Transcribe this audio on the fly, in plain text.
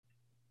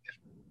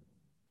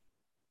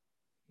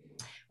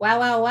Wow,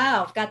 wow,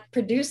 wow. I've got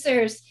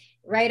producers,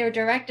 writer,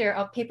 director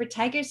of Paper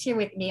Tigers here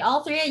with me.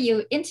 All three of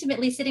you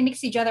intimately sitting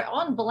next to each other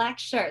on black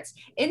shirts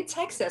in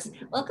Texas.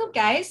 Welcome,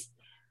 guys.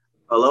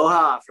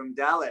 Aloha from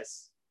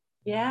Dallas.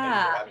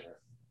 Yeah. So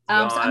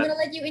I'm going to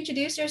let you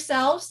introduce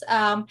yourselves.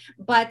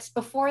 But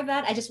before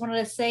that, I just wanted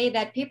to say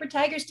that Paper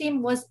Tigers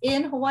team was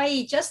in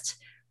Hawaii just,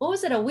 what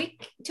was it,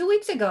 2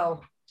 weeks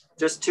ago?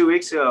 Just 2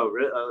 weeks ago.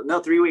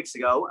 No, 3 weeks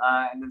ago.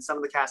 And then some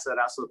of the cast that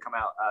also come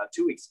out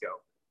 2 weeks ago.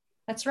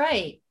 That's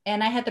right.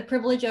 And I had the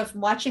privilege of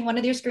watching one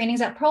of their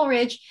screenings at Pearl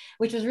Ridge,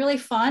 which was really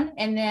fun.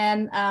 And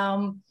then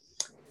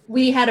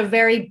we had a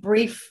very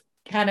brief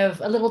kind of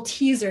a little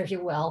teaser, if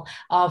you will,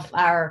 of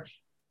our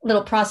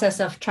little process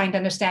of trying to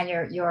understand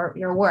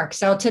your work.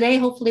 So today,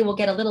 hopefully we'll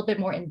get a little bit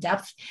more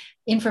in-depth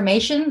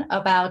information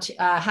about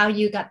how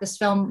you got this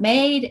film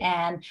made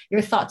and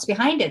your thoughts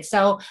behind it.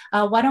 So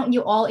why don't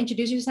you all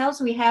introduce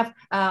yourselves? We have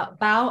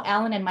Bao,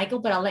 Alan, and Michael,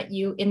 but I'll let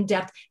you in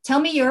depth. Tell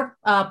me your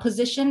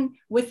position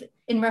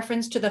in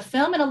reference to the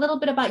film and a little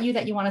bit about you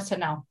that you want us to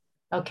know.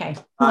 Okay.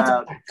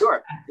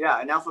 Sure.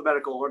 Yeah, in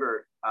alphabetical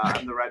order.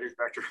 I'm the writer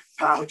director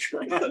of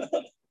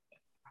Bao.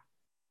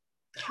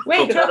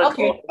 Wait,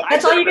 okay.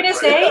 That's all you're going to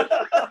say?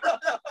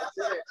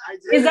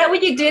 Is that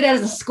what you did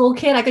as a school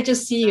kid? I could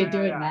just see you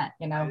doing that,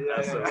 you know.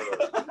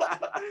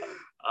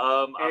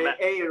 I'm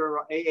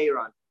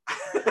Aaron.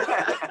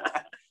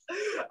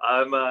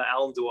 I'm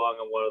Alan Duong.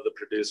 I'm one of the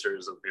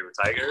producers of Paper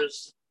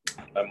Tigers.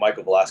 I'm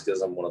Michael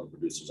Velasquez. I'm one of the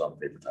producers on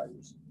Paper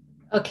Tigers.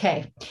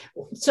 Okay.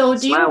 So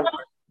do you want to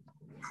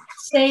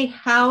say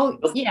how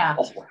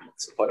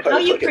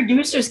you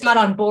producers got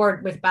on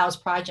board with Bao's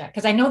project?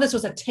 Because I know this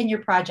was a 10-year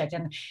project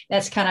and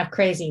that's kind of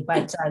crazy,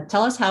 but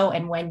tell us how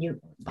and when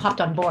you hopped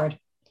on board.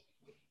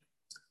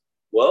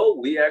 Well,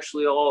 we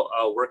actually all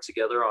worked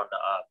together on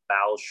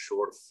Bao's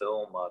short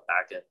film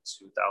back in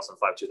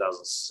 2005,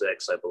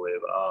 2006, I believe.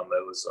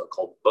 It was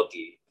called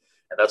Bookie.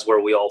 And that's where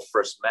we all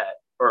first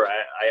met, or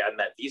I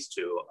met these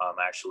two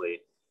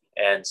actually.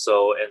 And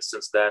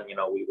since then, you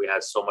know, we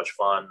had so much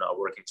fun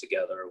working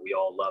together. We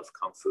all love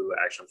kung fu,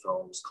 action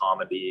films,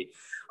 comedy.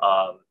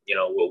 You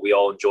know, we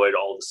all enjoyed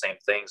all the same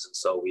things. And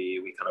so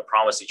we kind of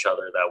promised each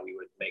other that we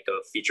would make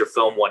a feature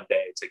film one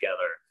day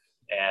together.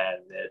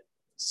 And it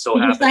so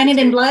happened. Did you sign it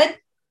in blood?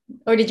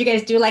 Or did you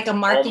guys do like a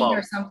marking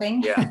or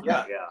something? Yeah.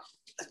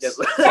 Yes.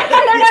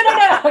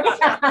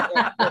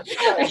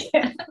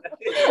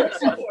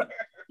 No.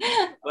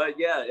 But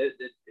yeah, it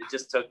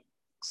just took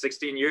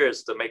 16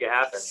 years to make it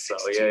happen. So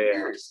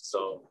yeah.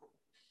 So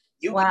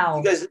you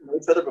guys didn't know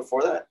each other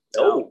before that?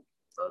 No,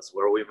 that's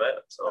where we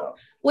met. So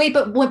wait,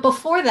 but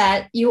before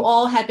that, you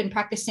all had been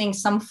practicing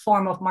some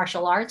form of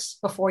martial arts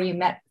before you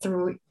met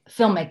through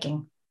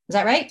filmmaking. Is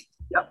that right?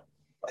 Yep.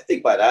 I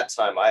think by that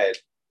time I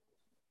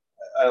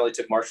only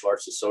took martial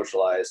arts to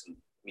socialize and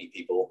meet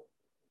people.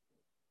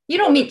 You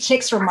don't meet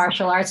chicks from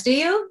martial arts, do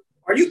you?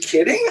 Are you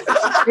kidding?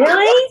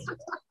 Really?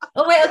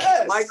 Oh wait, okay.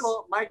 Yes.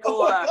 Michael. Oh my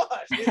gosh.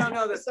 You don't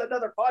know this. This is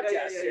another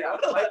podcast. Yeah.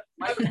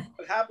 I'm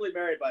happily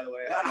married, by the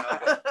way.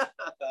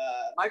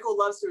 Michael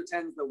loves to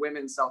attend the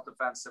women's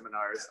self-defense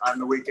seminars on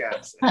the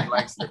weekends. And he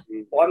likes to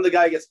be. Well, I'm the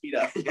guy who gets beat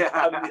up. Yeah.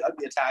 I'm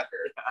the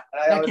attacker.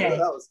 And I always thought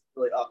that was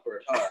really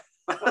awkward.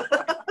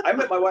 I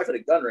met my wife at a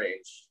gun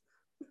range.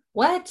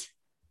 What?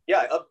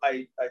 Yeah,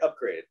 I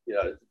upgraded. You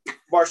know,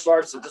 martial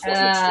arts. It just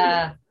wasn't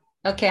extreme.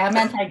 Okay, I'm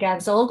anti-gun,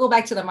 so we'll go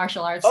back to the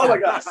martial arts. Oh my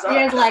gosh! You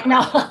guys like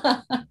no?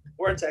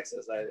 We're in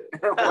Texas.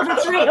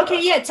 That's right.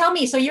 Okay, yeah. Tell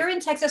me. So you're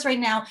in Texas right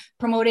now,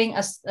 promoting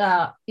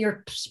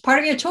your part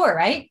of your tour,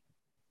 right?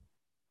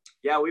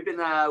 Yeah, we've been.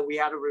 We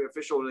had an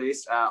official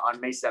release on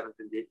May 7th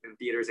in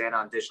theaters and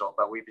on digital,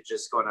 but we've been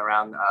just going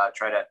around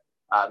try to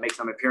make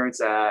some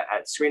appearance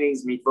at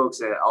screenings, meet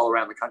folks all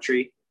around the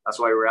country. That's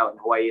why we're out in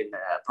Hawaii and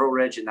Pearl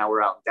Ridge, and now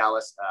we're out in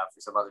Dallas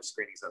for some other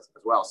screenings as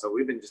well. So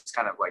we've been just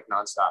kind of like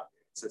nonstop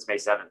since May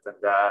 7th and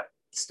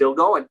still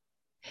going.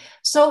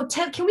 So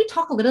can we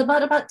talk a little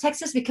bit about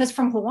Texas? Because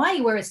from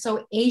Hawaii, where it's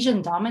so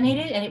Asian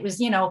dominated, and it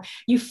was, you know,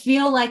 you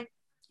feel that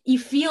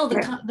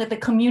the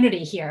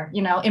community here,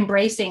 you know,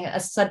 embracing a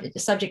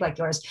subject like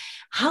yours.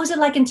 How is it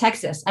like in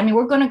Texas? I mean,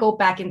 we're going to go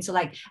back into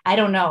like, I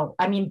don't know.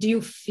 I mean, do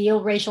you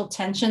feel racial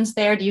tensions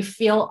there? Do you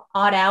feel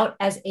odd out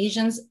as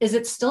Asians? Is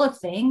it still a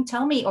thing?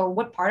 Tell me, or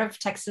what part of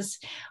Texas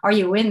are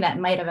you in that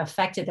might have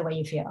affected the way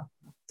you feel?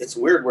 It's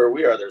weird where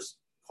we are. There's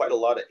quite a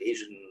lot of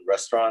Asian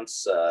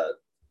restaurants.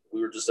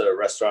 We were just at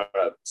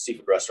a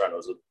seafood restaurant.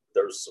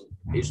 There was some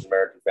Asian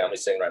American family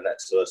sitting right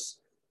next to us.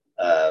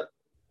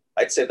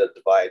 I'd say the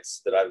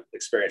divides that I've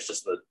experienced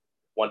just the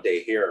one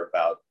day here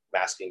about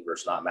masking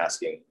versus not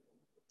masking,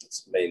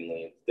 it's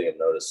mainly the thing I've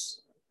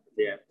noticed.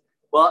 Yeah.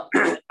 Well,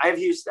 I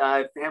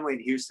have family in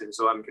Houston,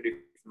 so I'm pretty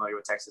familiar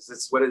with Texas.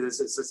 It's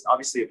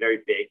obviously a very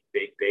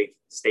big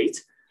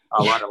state.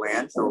 A lot of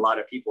land, so a lot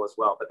of people as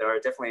well. But there are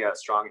definitely a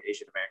strong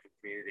Asian American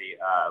community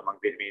among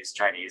Vietnamese,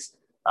 Chinese,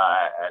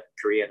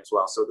 Korean as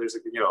well. So there's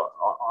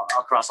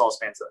across all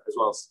spans as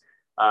well as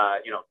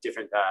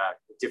different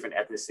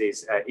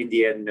ethnicities,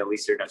 Indian, Middle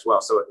Eastern as well.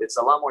 So it's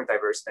a lot more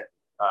diverse than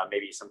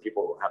maybe some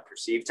people have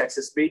perceived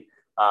Texas to be.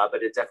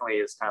 but it definitely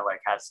is kind of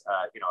like has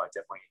it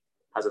definitely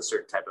has a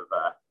certain type of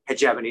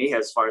hegemony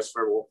as far as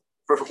for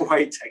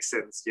white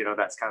Texans.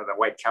 That's kind of the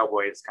white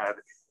cowboy is kind of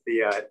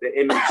the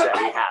image that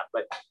we have,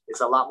 but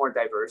it's a lot more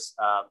diverse.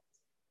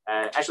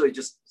 Actually,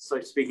 just so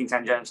speaking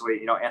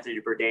tangentially, Anthony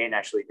Bourdain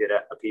actually did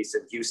a piece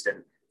in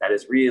Houston that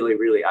is really,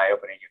 really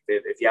eye-opening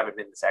if you haven't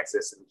been to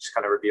Texas, and just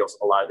kind of reveals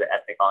a lot of the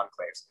ethnic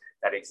enclaves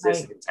that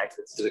exist in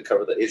Texas. Does it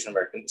cover the Asian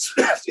Americans?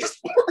 Yes.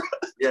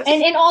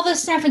 And all the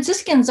San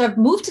Franciscans have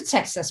moved to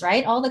Texas,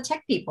 right? All the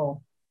tech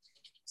people.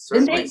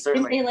 Certainly.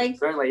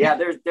 Yeah,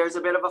 there's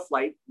a bit of a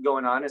flight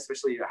going on,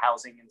 especially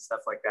housing and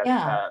stuff like that.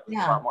 A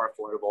lot more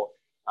affordable.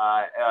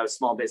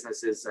 Small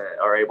businesses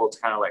are able to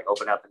kind of like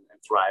open up and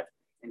thrive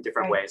in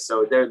different ways.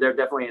 So there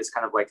definitely is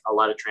kind of like a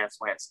lot of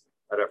transplants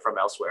that are from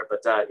elsewhere.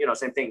 But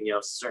same thing.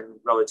 Certain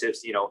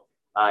relatives,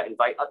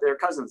 invite their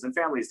cousins and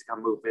families to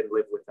come move and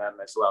live with them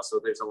as well. So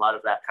there's a lot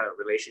of that kind of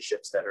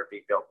relationships that are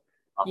being built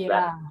off of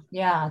that.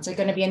 Yeah. It's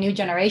going to be a new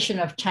generation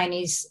of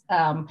Chinese.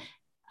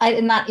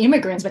 Not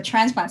immigrants, but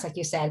transplants, like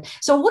you said.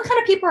 So what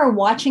kind of people are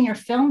watching your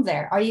film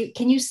there?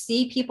 Can you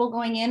see people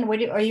going in?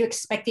 Are you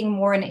expecting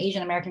more an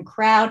Asian American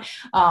crowd?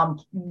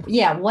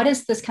 What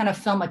does this kind of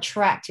film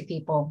attract to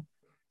people?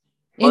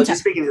 Well,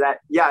 just speaking to that,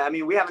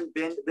 we haven't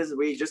been,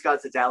 we just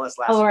got to Dallas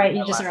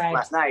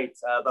last night,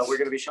 but we're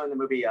going to be showing the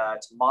movie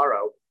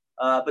tomorrow.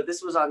 But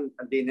this was on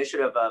the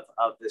initiative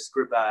of this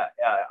group,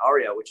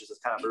 ARIA, which is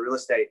kind of a real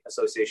estate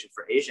association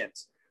for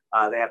Asians.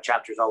 They have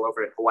chapters all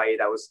over in Hawaii.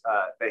 That was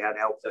they had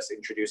helped us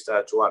introduce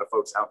to a lot of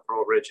folks out in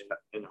Pearl Ridge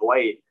in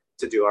Hawaii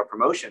to do our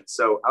promotion.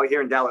 So out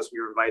here in Dallas, we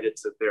were invited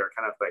to their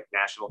kind of like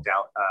national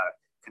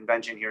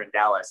convention here in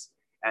Dallas,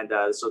 and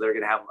so they're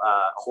going to have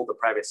hold a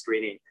private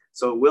screening.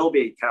 So it will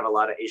be kind of a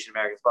lot of Asian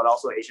Americans, but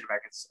also Asian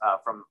Americans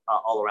from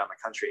all around the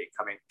country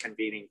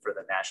convening for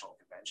the national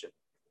convention.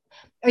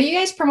 Are you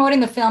guys promoting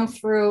the film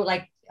through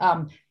like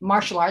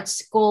martial arts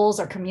schools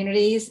or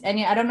communities? And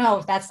I don't know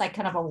if that's like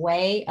kind of a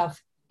way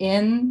of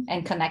in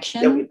and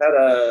connection. Yeah, we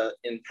had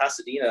in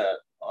Pasadena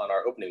on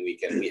our opening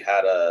weekend, we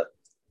had a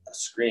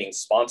screening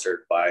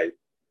sponsored by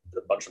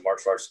a bunch of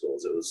martial arts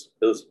schools. It was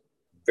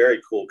very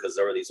cool because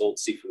there were these old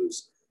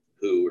sifus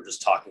who were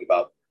just talking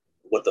about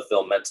what the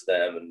film meant to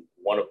them, and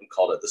one of them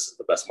called it, "This is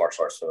the best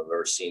martial arts film I've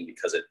ever seen,"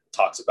 because it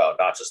talks about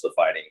not just the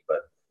fighting,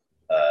 but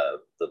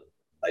the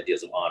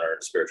ideas of honor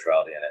and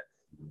spirituality in it.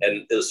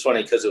 And it was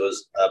funny because it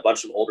was a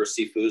bunch of older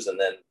sifus and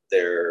then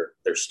their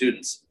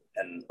students.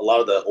 And a lot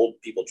of the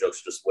old people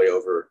jokes are just way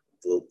over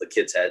the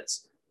kids'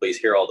 heads, but you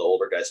hear all the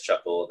older guys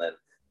chuckle, and then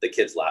the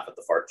kids laugh at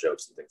the fart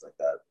jokes and things like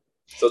that.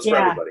 So it's for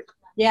everybody.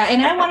 Yeah,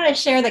 and I wanted to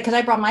share that because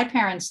I brought my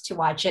parents to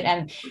watch it,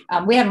 and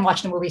we haven't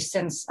watched the movie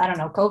since, I don't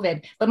know,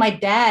 COVID. But my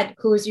dad,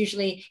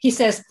 he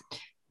says,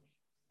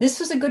 this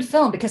was a good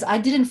film because I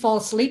didn't fall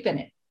asleep in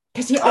it.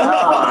 Because he always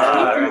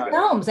watched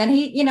films, and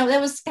that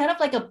was kind of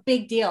like a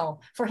big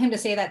deal for him to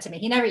say that to me.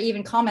 He never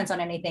even comments on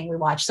anything we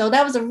watch. So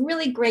that was a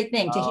really great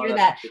thing to hear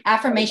that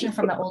affirmation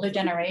from the older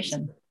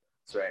generation.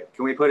 That's right.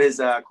 Can we put his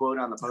quote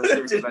on the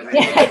poster?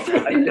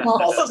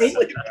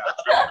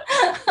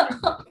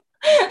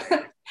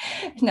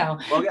 No.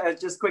 Well,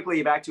 just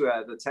quickly back to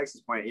the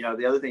Texas point.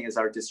 The other thing is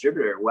our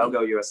distributor,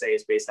 Wellgo USA,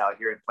 is based out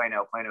here in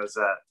Plano. Plano is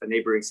a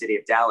neighboring city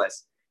of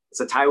Dallas. It's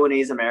a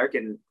Taiwanese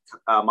American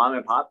mom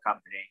and pop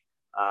company.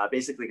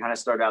 Basically kind of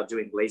started out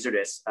doing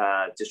Laserdisc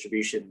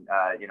distribution,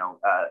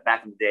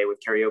 back in the day with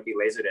Karaoke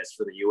Laserdisc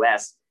for the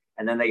US.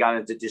 And then they got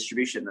into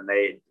distribution, and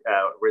they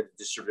were the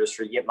distributors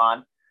for Yip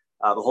Man,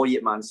 the whole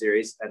Yip Man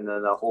series, and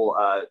then the whole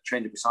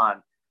Train to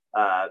Busan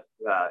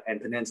and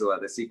Peninsula,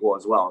 the sequel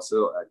as well.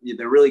 So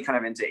they're really kind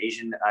of into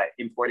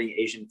importing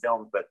Asian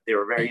films, but they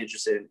were very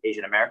interested in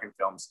Asian American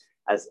films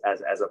as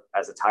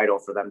a title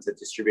for them to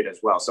distribute as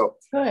well. So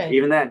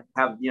even then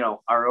have,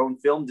 our own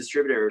film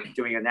distributor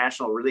doing a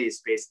national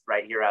release based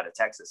right here out of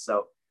Texas.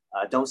 So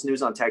don't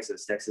snooze on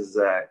Texas. Texas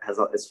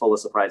is full of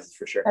surprises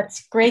for sure.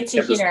 That's great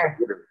to hear.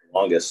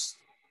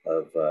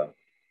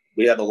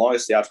 We had the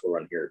longest theatrical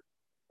run here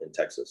in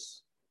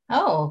Texas.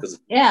 Oh,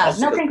 yeah.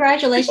 No,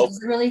 congratulations.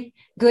 It's a really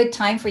good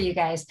time for you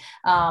guys.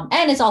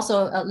 And it's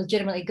also a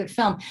legitimately good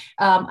film.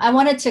 I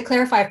wanted to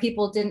clarify if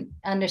people didn't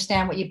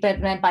understand what you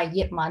meant by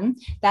Yip Man.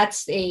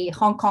 That's a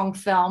Hong Kong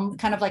film,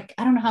 kind of like,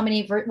 I don't know how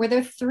many, were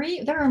there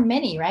three? There are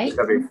many, right?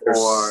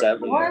 There's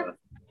 7. Four?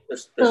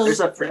 There's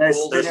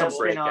some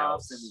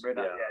spin-offs.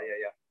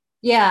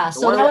 Yeah.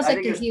 So that was like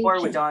a huge...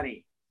 4 with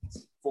Donnie.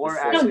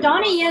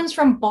 Donnie Yen's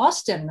from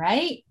Boston,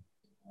 right?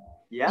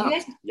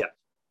 Yeah. Yeah.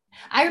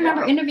 I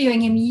remember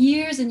interviewing him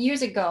years and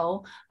years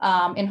ago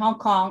in Hong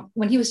Kong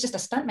when he was just a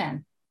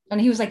stuntman,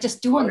 and he was like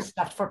just doing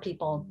stuff for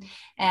people.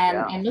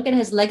 And look at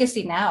his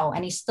legacy now,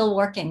 and he's still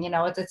working.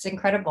 It's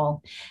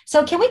incredible.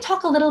 So can we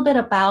talk a little bit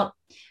about,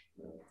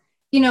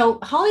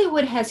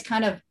 Hollywood has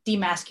kind of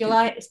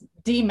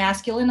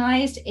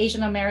demasculinized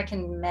Asian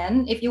American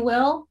men, if you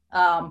will,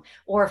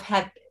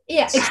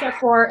 except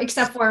for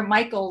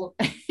Michael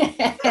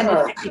and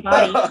his sexy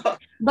body.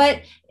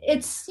 But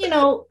it's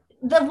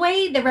the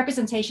way the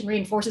representation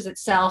reinforces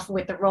itself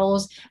with the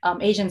roles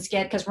Asians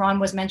get, because Ron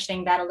was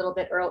mentioning that a little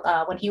bit early,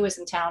 when he was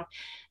in town,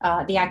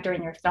 the actor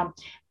in your film.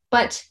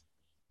 But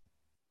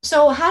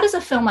so how does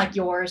a film like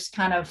yours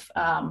kind of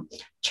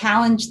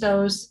challenge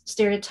those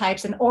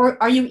stereotypes, and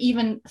or are you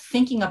even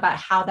thinking about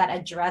how that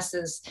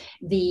addresses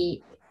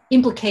the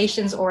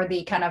implications or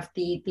the kind of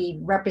the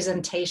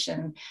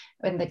representation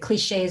and the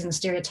cliches and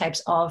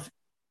stereotypes of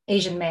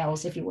Asian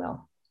males, if you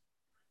will?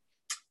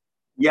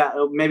 Yeah,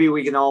 maybe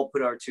we can all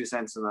put our 2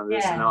 cents in on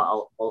this, and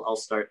I'll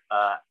start.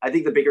 I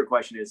think the bigger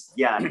question is,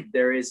 yeah,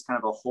 there is kind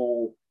of a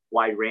whole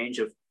wide range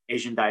of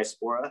Asian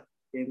diaspora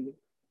in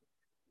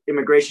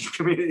immigration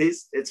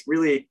communities. It's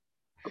really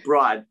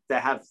broad to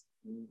have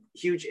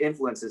huge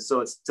influences.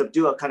 So it's to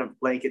do a kind of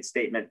blanket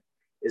statement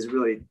is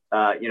really,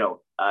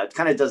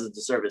 kind of does a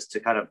disservice to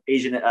kind of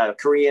Asian,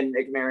 Korean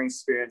American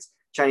experience,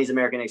 Chinese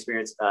American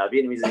experience,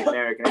 Vietnamese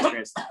American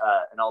experience,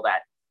 and all that.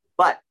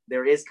 But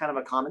there is kind of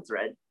a common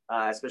thread,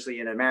 especially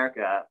in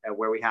America,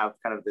 where we have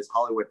kind of this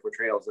Hollywood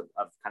portrayals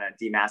of kind of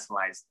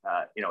demasculinized,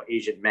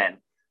 Asian men,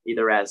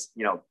 either as,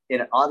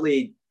 in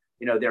oddly,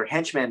 they're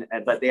henchmen,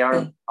 but they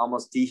are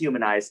almost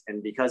dehumanized.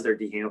 And because they're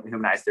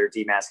dehumanized, they're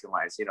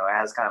demasculinized. It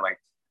has kind of like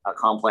a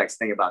complex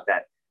thing about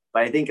that.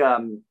 But I think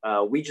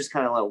we just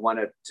kind of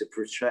wanted to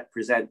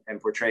present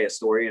and portray a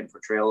story and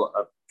portrayal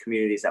of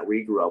communities that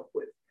we grew up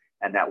with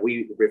and that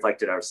we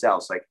reflected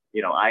ourselves. Like,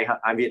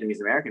 I'm Vietnamese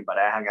American, but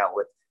I hung out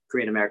with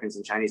Korean Americans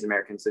and Chinese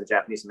Americans and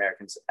Japanese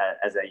Americans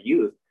as a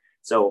youth.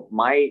 So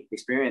my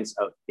experience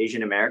of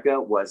Asian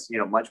America was,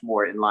 much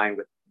more in line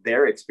with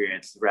their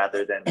experience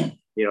rather than,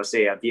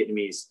 say a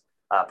Vietnamese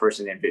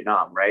person in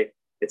Vietnam, right?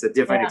 It's a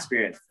different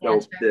experience. So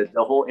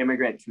the whole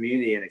immigrant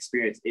community and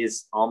experience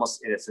is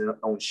almost in its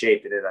own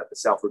shape in and of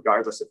itself,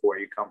 regardless of where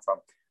you come from.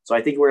 So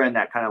I think we're in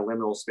that kind of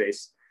liminal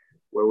space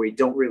where we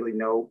don't really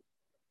know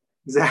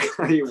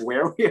exactly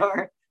where we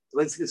are.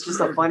 It's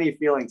just a funny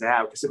feeling to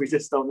have because we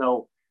just don't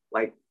know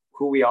like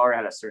who we are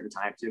at a certain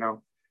time,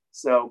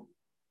 So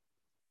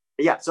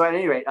yeah. So at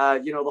any rate,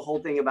 the whole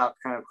thing about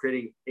kind of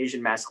creating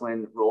Asian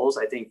masculine roles,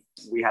 I think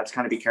we have to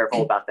kind of be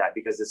careful about that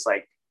because it's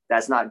like,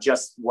 that's not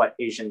just what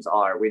Asians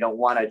are. We don't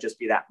want to just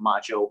be that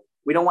macho.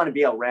 We don't want to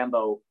be a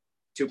Rambo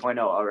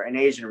 2.0 or an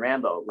Asian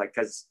Rambo,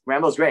 because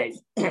Rambo's great,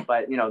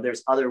 but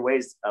there's other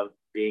ways of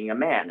being a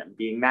man and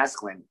being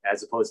masculine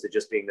as opposed to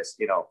just being this,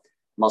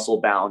 muscle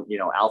bound,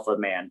 alpha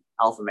male,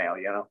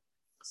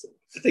 So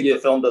I think the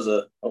film does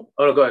go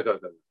ahead.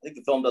 I think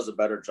the film does a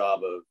better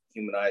job of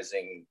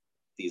humanizing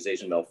these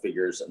Asian male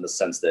figures in the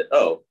sense that,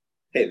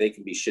 hey, they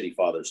can be shitty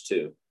fathers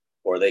too,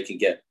 or they can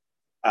get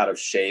out of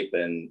shape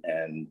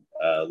and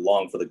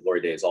long for the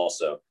glory days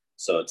also.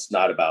 So it's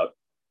not about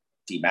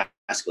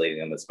demasculating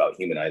them, it's about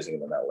humanizing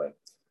them in that way.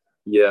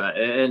 Yeah,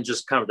 and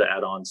just kind of to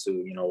add on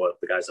to,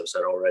 what the guys have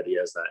said already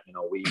is that,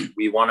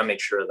 we want to make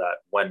sure that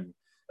when,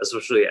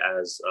 especially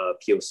as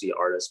POC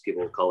artists,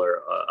 people of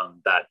color,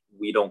 that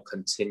we don't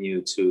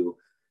continue to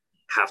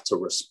have to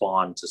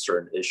respond to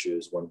certain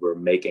issues when we're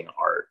making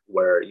art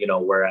where,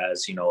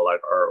 whereas,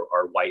 like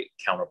our white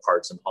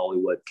counterparts in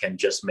Hollywood can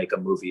just make a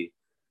movie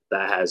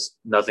that has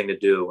nothing to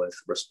do with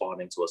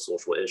responding to a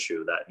social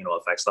issue that,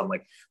 affects them.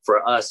 Like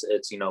for us,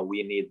 it's,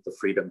 we need the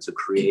freedom to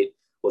create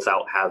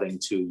without having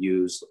to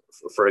use,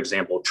 for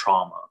example,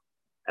 trauma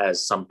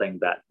as something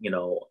that,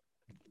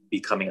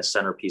 becoming a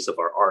centerpiece of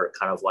our art,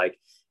 kind of like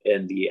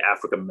in the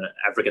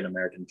African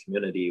American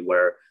community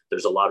where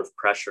there's a lot of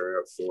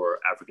pressure for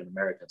African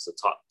Americans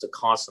to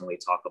constantly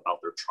talk about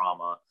their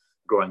trauma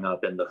growing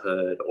up in the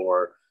hood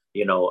or,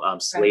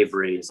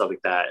 slavery and stuff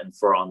like that. And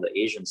for on the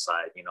Asian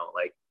side,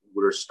 like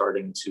we're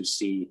starting to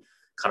see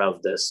kind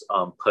of this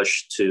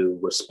push to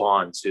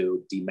respond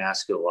to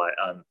demasculate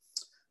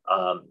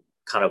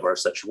kind of our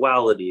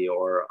sexuality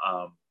or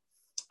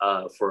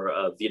for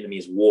a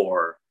Vietnamese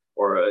war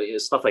or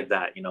stuff like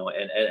that,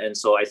 and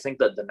so I think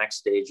that the next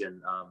stage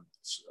in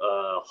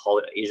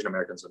Asian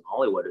Americans in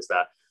Hollywood is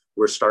that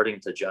we're starting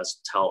to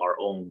just tell our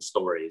own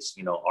stories,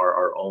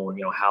 our own,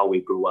 how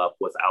we grew up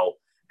without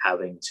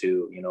having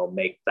to,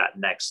 make that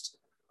next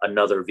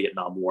another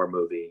Vietnam War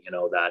movie,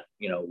 that,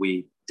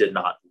 we did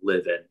not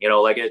live in,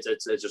 like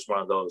it's just one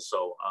of those.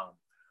 So,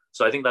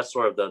 so I think that's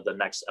sort of the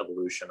next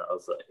evolution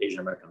of the Asian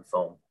American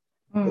film.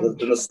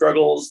 The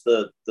struggles,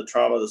 the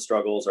trauma, the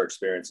struggles, our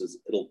experiences,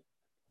 it'll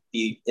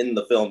be in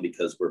the film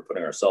because we're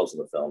putting ourselves in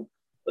the film,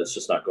 but it's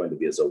just not going to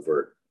be as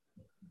overt.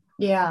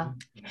 Yeah.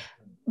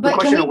 But the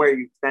question of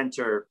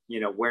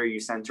where you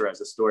center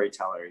as a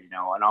storyteller,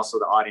 and also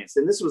the audience.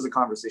 And this was a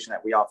conversation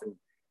that we often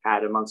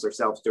had amongst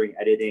ourselves during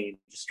editing,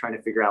 just trying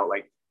to figure out,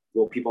 like,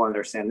 will people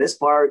understand this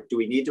part? Do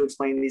we need to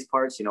explain these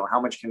parts?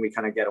 How much can we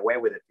kind of get away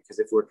with it? Because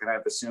if we're kind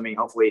of assuming,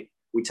 hopefully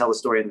we tell a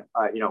story and,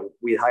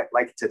 we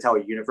like to tell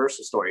a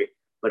universal story,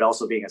 but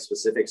also being a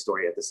specific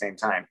story at the same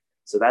time.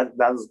 So that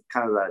was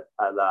kind of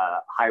the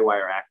high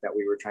wire act that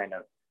we were trying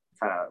to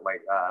kind of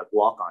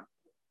walk on.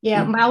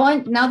 Yeah,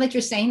 now that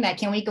you're saying that,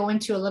 can we go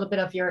into a little bit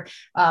of your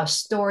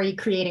story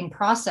creating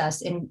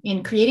process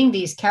in creating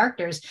these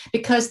characters?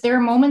 Because there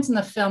are moments in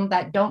the film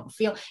that don't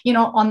feel,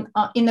 on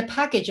in the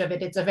package of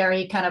it, it's a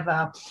very kind of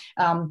a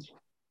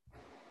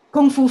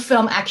kung fu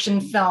film,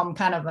 action film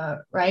kind of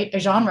a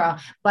genre,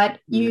 but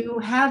you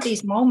have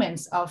these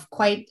moments of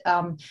quite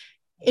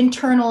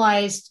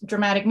internalized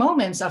dramatic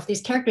moments of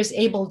these characters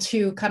able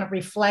to kind of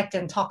reflect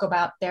and talk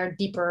about their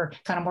deeper,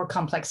 kind of more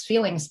complex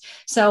feelings.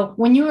 So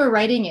when you were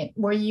writing it,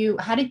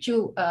 how did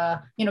you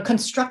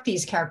construct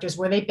these characters?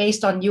 Were they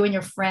based on you and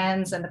your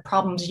friends and the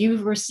problems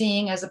you were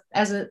seeing as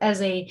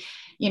a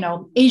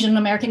Asian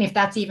American, if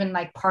that's even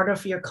like part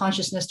of your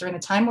consciousness during the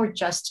time, or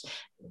just,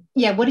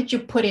 what did you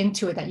put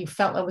into it that you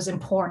felt that was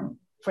important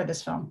for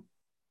this film?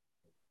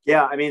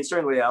 Yeah, I mean,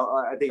 certainly,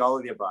 I think all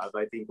of the above.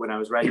 I think when I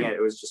was writing it,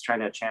 it was just trying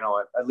to channel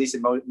it, at least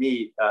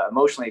me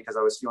emotionally, because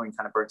I was feeling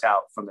kind of burnt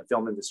out from the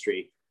film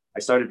industry.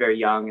 I started very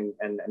young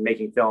and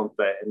making films,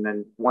 and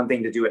then one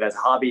thing to do it as a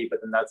hobby, but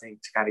another thing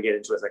to kind of get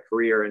into as a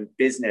career and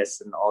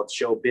business and all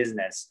show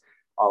business,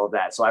 all of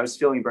that. So I was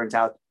feeling burnt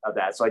out of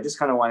that. So I just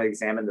kind of wanted to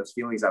examine those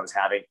feelings I was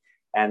having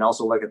and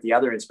also look at the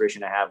other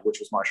inspiration I have, which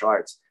was martial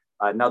arts.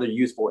 Another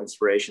youthful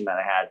inspiration that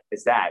I had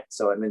is that.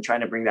 So, and then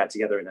trying to bring that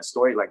together in a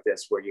story like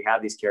this, where you have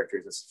these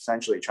characters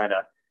essentially trying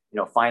to,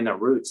 find their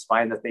roots,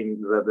 find the thing,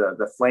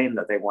 the flame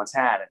that they once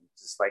had, and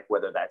just like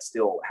whether that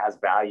still has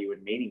value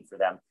and meaning for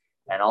them,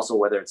 and also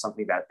whether it's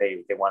something that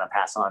they want to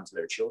pass on to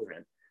their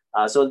children.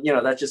 So,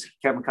 that's just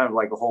kind of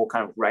like a whole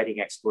kind of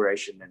writing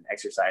exploration and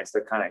exercise.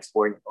 They're kind of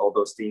exploring all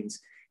those themes,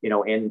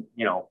 in,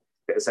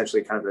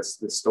 essentially kind of this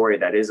story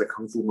that is a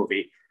kung fu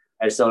movie.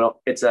 And so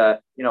it's a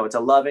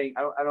loving,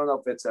 I don't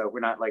know if we're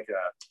not like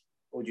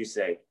what would you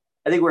say?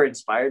 I think we're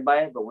inspired by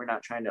it, but we're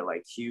not trying to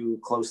like hew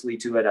closely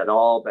to it at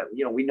all. But,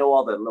 we know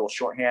all the little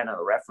shorthand and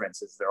the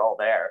references, they're all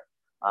there.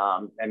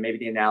 And maybe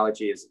the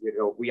analogy is,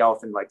 we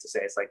often like to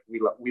say, it's like,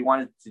 we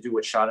wanted to do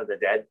what Shaun of the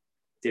Dead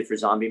did for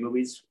zombie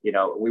movies.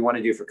 We want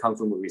to do for kung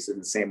fu movies in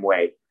the same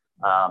way.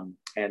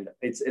 And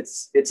it's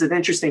an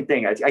interesting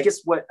thing. I guess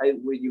what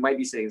you might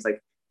be saying is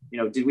like,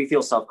 did we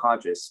feel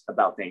self-conscious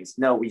about things?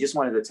 No, we just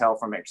wanted to tell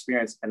from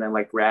experience and then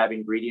like grab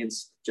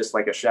ingredients, just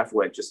like a chef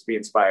would, just be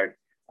inspired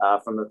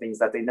from the things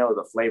that they know,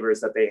 the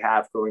flavors that they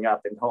have growing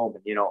up in home,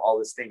 and, all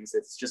these things.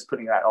 It's just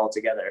putting that all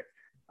together.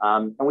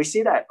 And we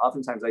see that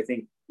oftentimes, I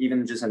think,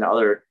 even just in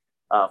other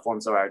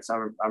forms of art.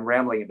 So I'm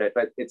rambling a bit,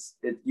 but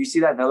you see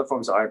that in other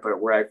forms of art,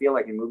 but where I feel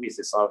like in movies,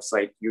 it's always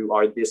like you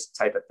are this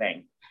type of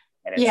thing.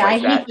 And it's I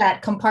hate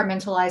that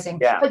compartmentalizing.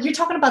 Yeah. But you're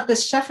talking about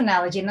this chef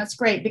analogy, and that's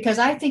great, because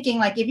I'm thinking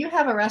like if you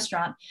have a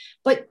restaurant,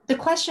 but the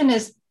question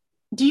is,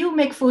 do you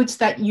make foods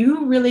that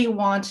you really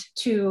want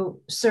to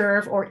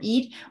serve or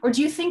eat? Or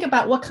do you think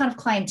about what kind of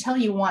clientele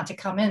you want to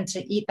come in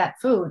to eat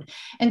that food?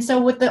 And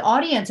so with the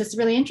audience, it's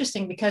really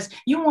interesting because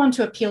you want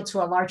to appeal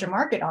to a larger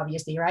market,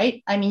 obviously,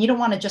 right? I mean, you don't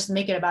want to just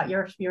make it about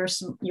your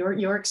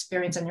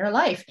experience and your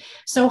life.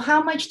 So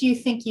how much do you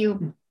think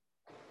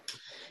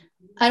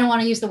I don't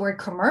want to use the word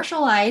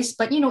commercialize,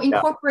 but,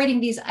 incorporating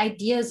these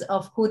ideas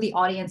of who the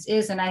audience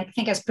is. And I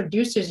think as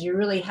producers, you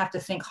really have to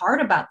think hard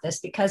about this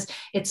because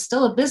it's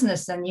still a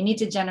business and you need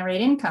to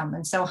generate income.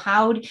 And so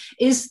how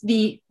is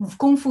the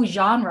Kung Fu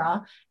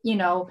genre,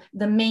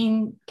 the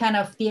main kind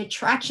of the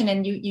attraction,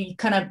 and you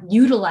kind of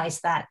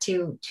utilize that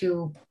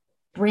to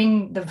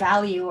bring the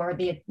value or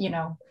the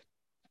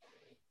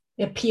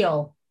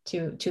appeal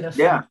to the film?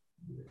 Yeah.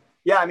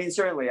 Yeah, I mean,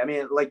 certainly. I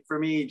mean, like for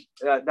me,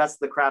 that's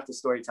the craft of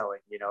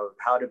storytelling,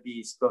 how to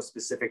be both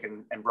specific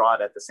and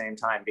broad at the same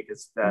time,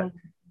 because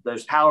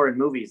there's power in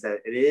movies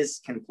that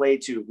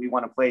we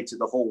want to play to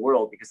the whole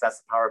world, because that's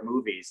the power of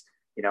movies,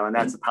 and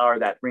that's the power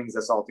that brings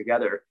us all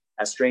together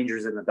as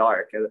strangers in the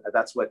dark.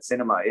 That's what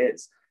cinema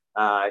is.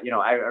 I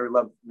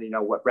love,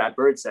 what Brad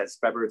Bird says.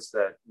 Brad Bird's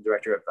the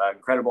director of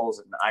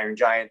Incredibles and Iron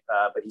Giant.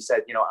 But he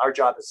said, our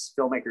job as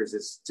filmmakers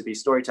is to be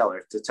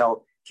storytellers, to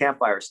tell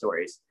campfire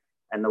stories.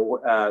 And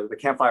the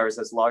campfire is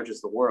as large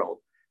as the world.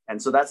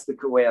 And so that's the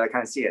way I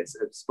kind of see it.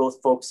 It's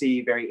both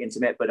folksy, very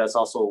intimate, but it's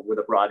also with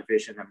a broad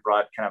vision and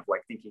broad kind of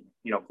like thinking,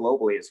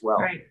 globally as well.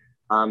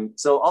 Right.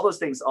 So all those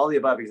things, all the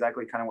above,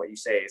 exactly kind of what you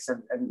say.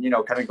 And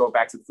kind of go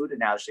back to the food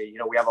analogy,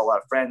 we have a lot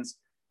of friends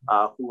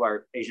who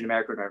are Asian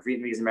American or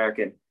Vietnamese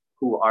American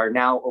who are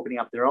now opening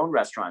up their own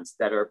restaurants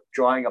that are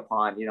drawing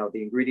upon,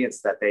 the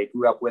ingredients that they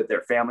grew up with,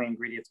 their family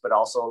ingredients, but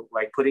also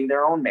like putting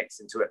their own mix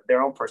into it,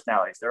 their own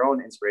personalities, their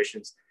own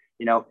inspirations.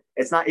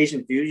 It's not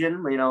Asian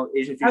fusion,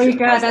 Asian fusion. Oh,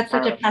 God, that's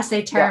such a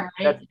passé term,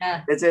 right?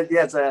 Yeah.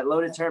 It's a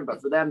loaded term,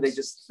 but for them,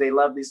 they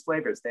love these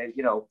flavors. They,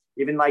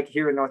 even like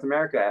here in North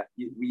America,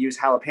 we use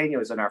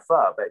jalapenos in our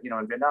pho, but,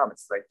 in Vietnam,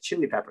 it's like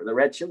chili pepper, the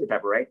red chili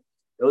pepper, right?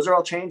 Those are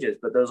all changes,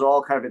 but those are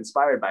all kind of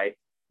inspired by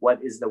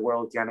what is the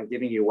world kind of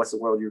giving you? What's the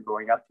world you're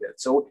growing up with?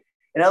 So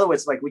in other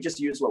words, like we just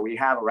use what we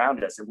have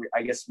around us. And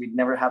I guess we'd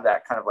never have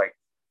that kind of like,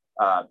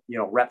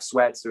 rep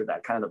sweats or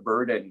that kind of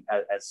burden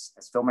as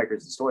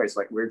filmmakers and stories.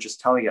 Like we're just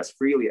telling us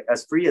free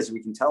as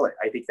we can tell it.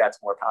 I think that's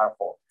more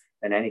powerful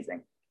than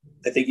anything.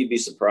 I think you'd be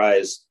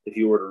surprised if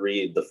you were to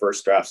read the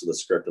first drafts of the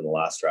script and the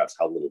last drafts,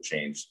 how little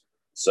changed.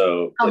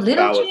 So How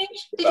little Bao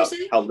change, did you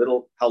say? how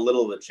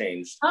little it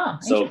changed. Oh,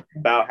 so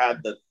Bao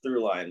had the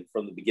through line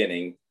from the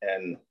beginning,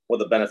 and one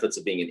of the benefits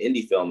of being an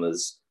indie film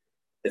is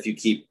if you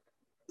keep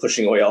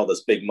pushing away all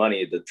this big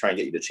money to try and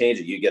get you to change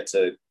it, you get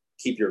to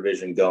keep your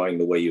vision going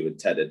the way you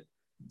intended.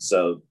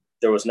 So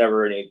there was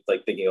never any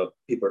like thinking of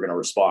people are going to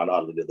respond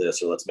oddly to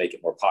this, or let's make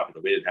it more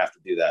popular. We didn't have to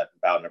do that.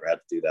 Bao never had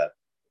to do that.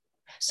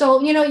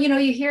 So,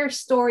 you hear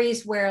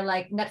stories where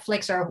like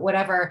Netflix or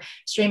whatever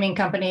streaming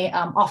company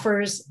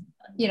offers,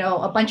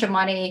 a bunch of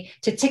money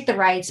to take the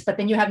rights, but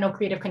then you have no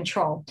creative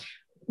control.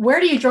 Where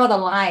do you draw the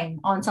line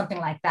on something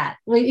like that?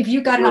 If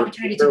you got an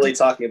opportunity to really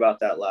talking about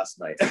that last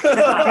night.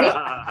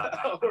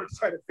 We're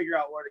trying to figure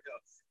out where to go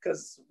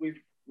because we've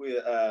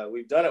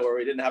done it where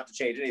we didn't have to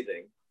change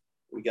anything.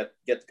 We got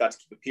to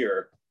keep it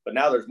pure, but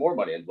now there's more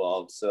money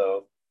involved.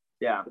 So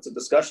yeah, it's a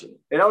discussion.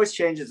 It always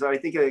changes. I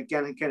think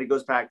again, it kind of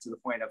goes back to the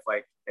point of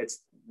like,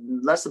 it's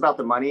less about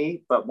the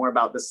money, but more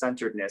about the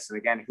centeredness. And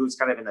again, who's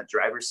kind of in the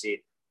driver's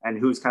seat and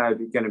who's kind of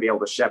going to be able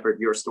to shepherd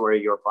your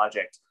story, your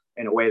project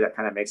in a way that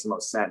kind of makes the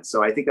most sense.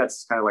 So I think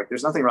that's kind of like,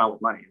 there's nothing wrong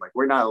with money. Like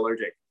we're not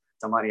allergic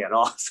to money at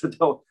all.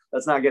 So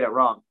let's not get it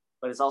wrong.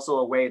 But it's also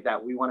a way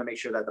that we want to make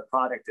sure that the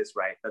product is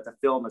right, that the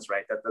film is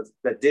right, that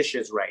the dish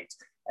is right,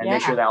 and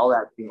make sure that all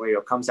that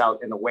comes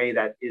out in the way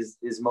that is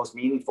most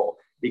meaningful.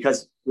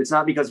 Because it's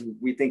not because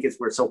we think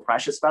we're so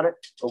precious about it,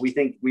 but we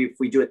think if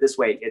we do it this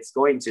way, it's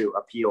going to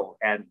appeal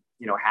and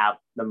have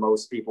the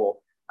most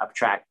people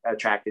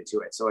attracted to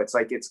it. So it's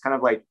kind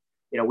of like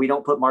we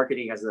don't put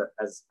marketing as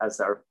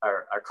our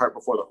cart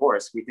before the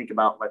horse. We think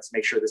about let's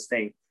make sure this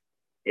thing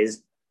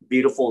is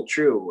beautiful,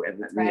 true,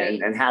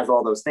 and has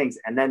all those things,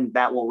 and then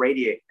that will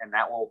radiate and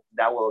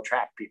that will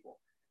attract people.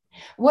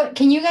 What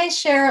can you guys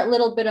share a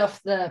little bit of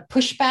the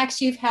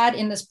pushbacks you've had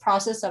in this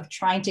process of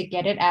trying to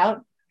get it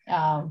out,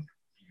 and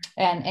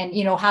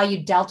how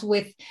you dealt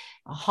with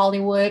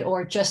Hollywood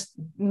or just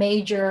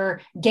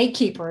major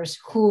gatekeepers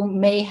who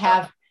may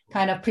have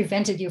kind of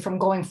prevented you from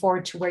going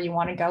forward to where you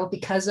want to go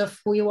because of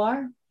who you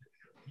are?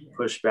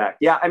 Pushback.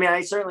 Yeah. I mean,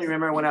 I certainly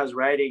remember when I was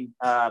writing,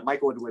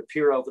 Michael would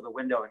peer over the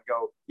window and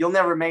go, "You'll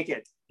never make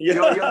it.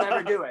 You'll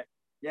never do it."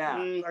 Yeah.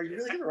 Are you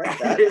really going to write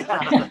that?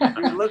 Yeah.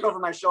 He would look over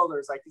my shoulder.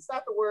 It's like, is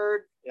that the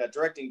word? Yeah.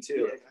 Directing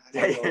too.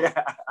 Yeah.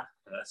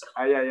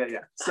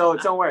 So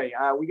don't worry.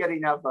 We get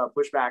enough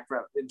pushback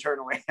from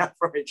internally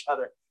from each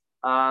other.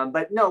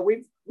 But no,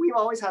 we've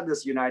always had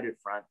this united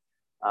front.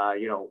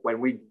 When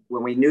we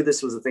knew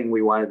this was the thing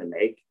we wanted to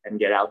make and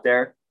get out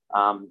there,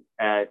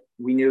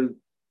 we knew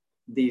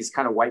these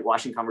kind of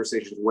whitewashing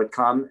conversations would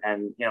come,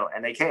 and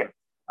they came.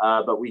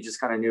 But we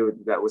just kind of knew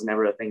that was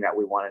never a thing that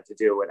we wanted to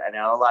do. And I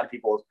know a lot of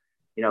people,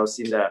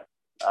 seem to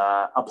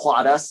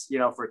applaud us,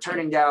 for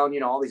turning down,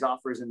 all these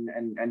offers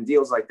and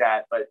deals like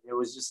that. But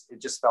it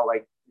just felt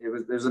like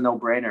there's a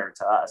no-brainer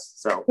to us.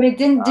 So, but it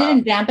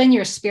didn't dampen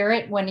your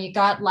spirit when you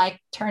got like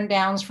turn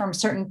downs from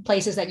certain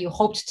places that you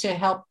hoped to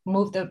help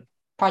move the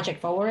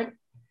project forward?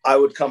 I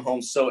would come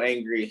home so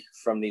angry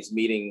from these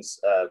meetings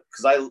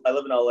because I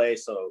live in LA,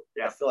 so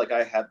I feel like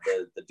I had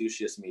the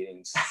douchiest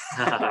meetings.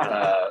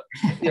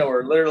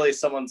 Where literally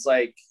someone's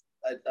like,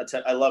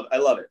 I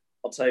love it.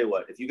 I'll tell you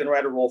what, if you can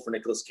write a role for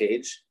Nicolas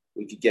Cage,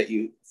 we could get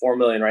you $4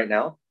 million right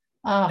now.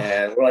 Oh.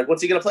 And we're like,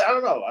 what's he gonna play? I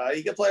don't know.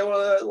 You can play one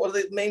of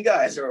the main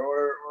guys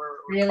or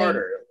really?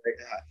 Carter.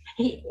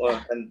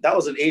 And that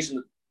was an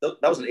Asian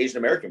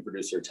American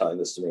producer telling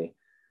this to me.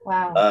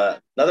 Wow.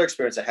 Another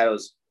experience I had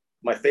was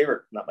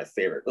not my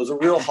favorite. It was a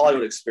real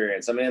Hollywood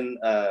experience. I'm in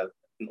an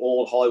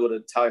old Hollywood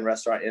Italian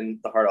restaurant in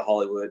the heart of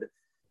Hollywood,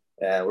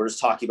 and we're just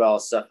talking about all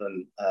this stuff.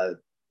 And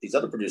these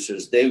other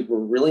producers, they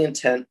were really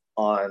intent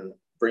on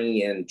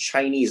bringing in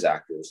Chinese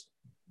actors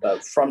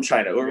from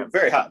China who are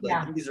very hot.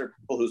 Like, these are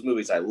people whose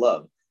movies I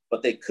love,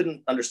 but they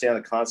couldn't understand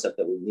the concept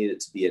that we needed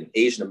to be an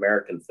Asian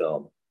American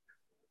film.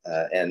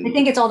 And I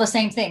think it's all the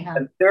same thing, huh?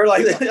 And they're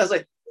like, I was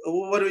like,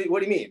 what do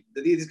you mean?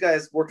 These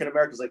guys work in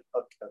America? It's like,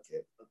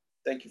 okay.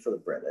 Thank you for the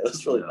bread. It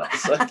was really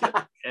nice.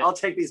 I'll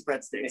take these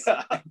breadsticks.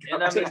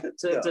 And I mean,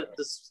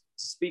 to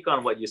speak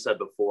on what you said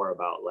before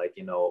about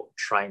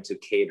trying to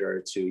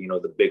cater to,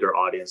 the bigger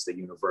audience, the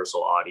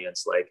universal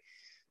audience, like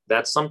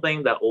that's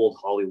something that old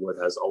Hollywood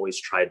has always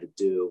tried to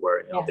do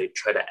where, they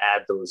try to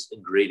add those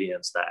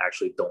ingredients that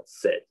actually don't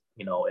fit,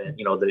 and,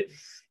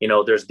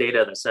 there's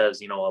data that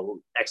says,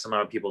 X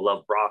amount of people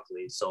love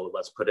broccoli. So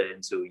let's put it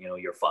into,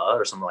 your pho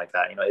or something like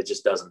that. It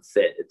just doesn't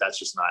fit. That's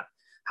just not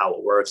how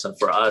it works. And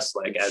for us,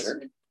 like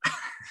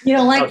you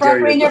don't like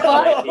broccoli in your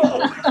pho?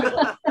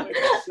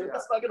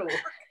 That's not gonna work.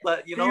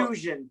 But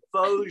fusion.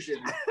 But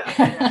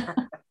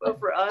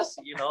for us,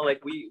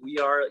 like we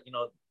are, a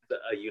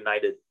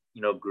united,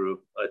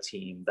 group, a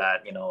team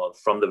that,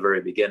 from the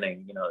very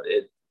beginning,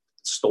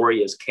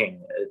 story is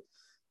king.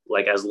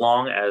 Like as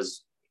long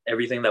as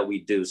everything that we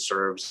do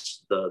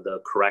serves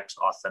the correct,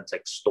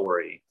 authentic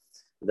story,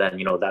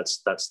 then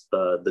that's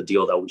the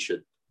deal that we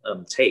should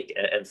take.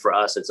 And for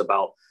us, it's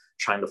about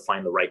trying to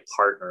find the right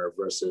partner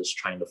versus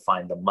trying to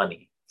find the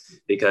money,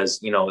 because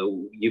we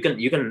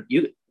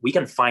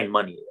can find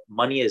money.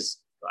 Money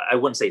is, I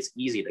wouldn't say it's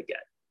easy to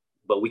get,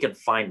 but we can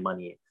find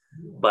money.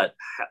 But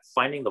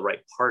finding the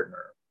right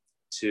partner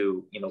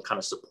to, kind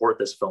of support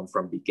this film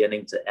from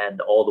beginning to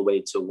end, all the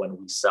way to when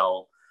we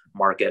sell,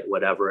 market,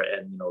 whatever,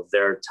 and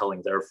they're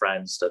telling their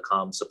friends to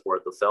come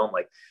support the film,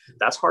 like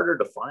that's harder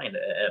to find.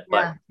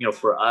 But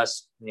for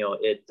us,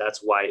 that's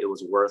why it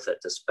was worth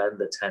it to spend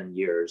the 10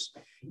 years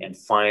and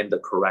find the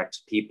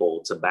correct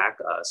people to back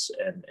us,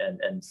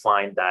 and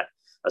find that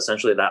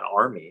essentially that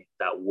army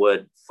that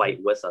would fight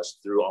with us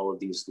through all of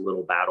these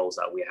little battles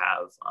that we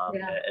have.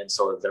 And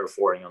so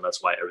therefore,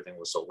 that's why everything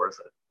was so worth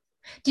it.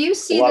 Do you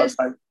see this?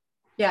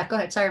 Yeah, go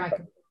ahead. Sorry,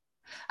 Michael.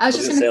 I was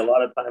just going to say a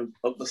lot of time.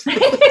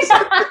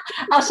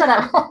 I'll shut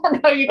up.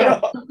 No, you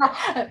go.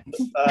 I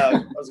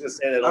was going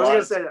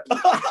to say that.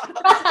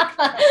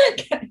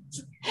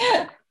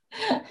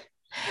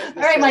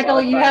 All right,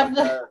 Michael, you have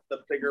the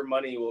bigger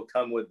money will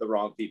come with the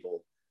wrong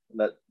people.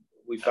 That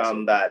we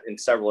found that in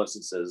several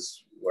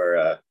instances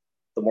where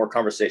the more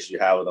conversations you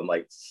have with them,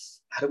 like,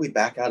 how do we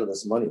back out of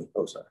this money?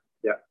 Oh, sorry.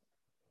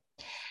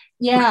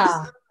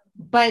 Yeah,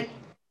 but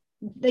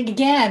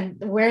again,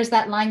 where's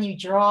that line you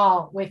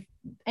draw with,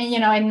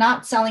 and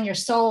not selling your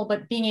soul,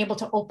 but being able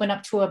to open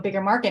up to a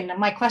bigger market? And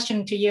my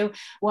question to you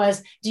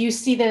was, do you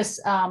see this,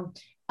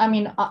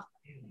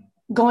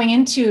 going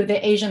into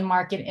the Asian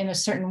market in a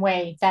certain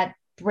way that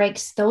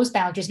breaks those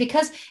boundaries?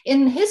 Because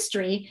in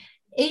history,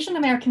 Asian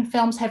American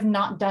films have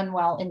not done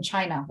well in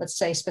China, let's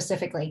say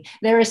specifically.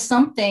 There is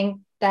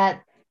something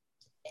that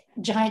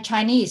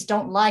Chinese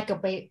don't like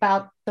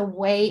about the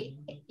way,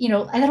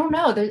 I don't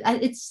know.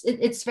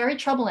 It's very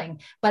troubling,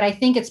 but I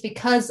think it's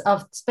because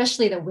of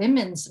especially the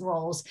women's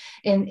roles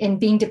in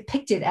being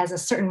depicted as a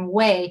certain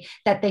way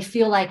that they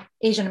feel like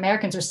Asian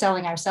Americans are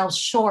selling ourselves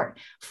short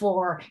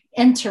for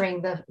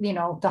entering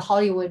the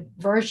Hollywood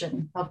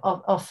version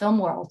of film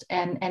world,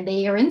 and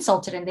they are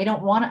insulted and they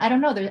don't want to. I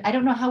don't know. I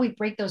don't know how we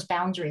break those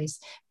boundaries,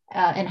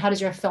 and how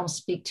does your film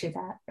speak to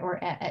that, or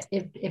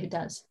if it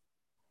does?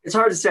 It's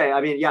hard to say.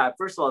 I mean,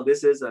 first of all, it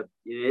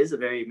is a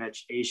very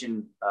much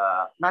Asian,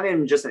 not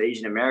even just an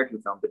Asian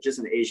American film, but just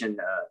an Asian,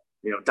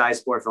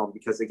 diaspora film,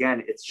 because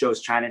again, it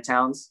shows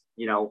Chinatowns,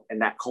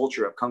 and that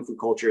culture of Kung Fu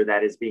culture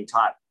that is being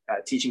taught,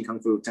 teaching Kung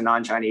Fu to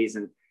non-Chinese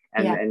and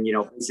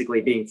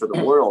basically being for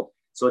the world.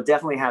 So it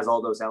definitely has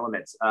all those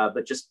elements.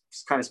 But just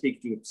kind of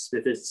speaking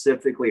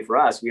specifically for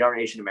us, we are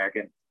Asian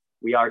American.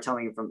 We are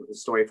telling the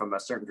story from a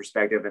certain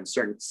perspective and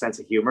certain sense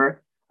of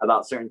humor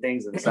about certain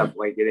things and stuff.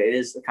 Like it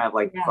is kind of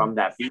like from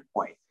that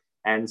viewpoint.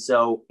 And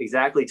so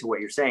exactly to what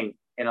you're saying,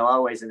 in a lot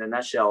of ways, in a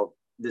nutshell,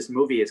 this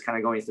movie is kind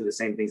of going through the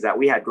same things that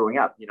we had growing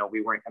up.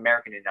 We weren't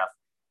American enough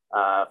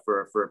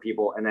for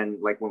people. And then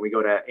like when we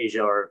go to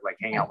Asia or like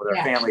hang out with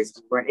our families,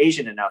 we weren't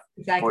Asian enough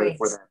for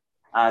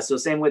them. So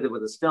same with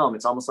this film,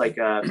 it's almost like,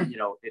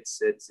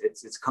 it's a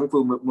Kung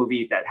Fu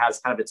movie that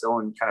has kind of its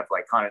own kind of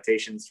like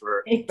connotations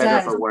for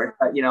better for worse.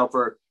 But,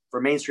 for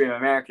mainstream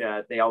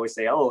America, they always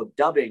say, oh,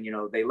 dubbing,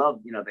 they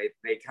love,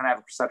 they kind of have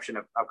a perception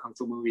of Kung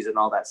Fu movies and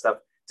all that stuff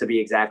to be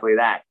exactly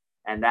that.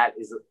 And that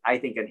is, I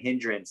think, a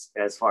hindrance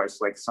as far as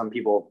like some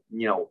people,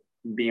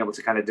 being able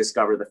to kind of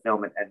discover the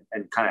film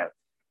and kind of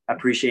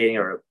appreciating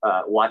or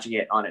watching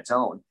it on its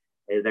own.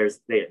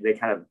 They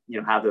kind of,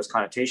 have those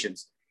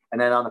connotations. And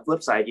then on the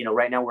flip side,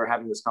 right now we're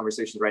having this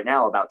conversation right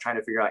now about trying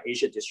to figure out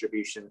Asia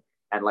distribution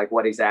and like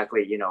what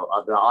exactly,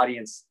 the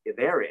audience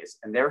there is.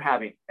 And they're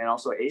having, and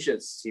also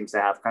Asia seems to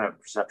have kind of a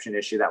perception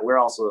issue that we're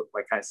also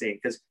like kind of seeing,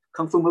 because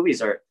Kung Fu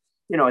movies are,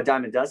 a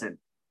dime a dozen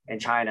in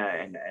China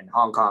and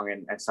Hong Kong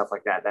and stuff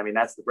like that. I mean,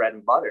 that's the bread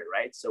and butter,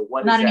 right? So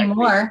what not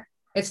anymore.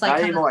 It's like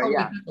not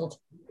anymore,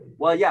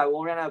 Well,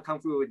 right now Kung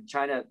Fu in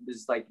China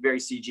is like very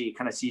CG,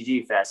 kind of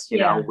CG fest,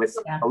 with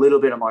a little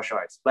bit of martial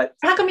arts. But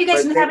how come you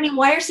guys don't have any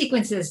wire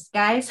sequences,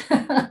 guys?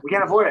 We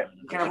can't afford it.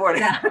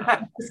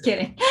 Yeah, just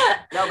kidding.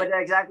 No, but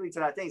exactly to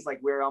that thing. It's like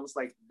we're almost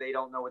like they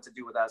don't know what to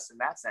do with us in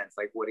that sense.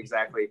 Like what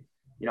exactly,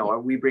 are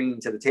we bringing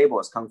to the table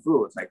as Kung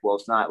Fu? It's like, well,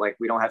 it's not like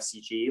we don't have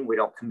CG and we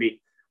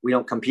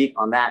don't compete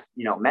on that,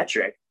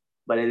 metric,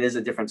 but it is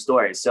a different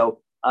story. So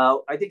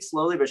I think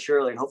slowly but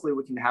surely, and hopefully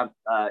we can have,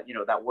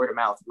 that word of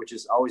mouth, which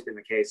has always been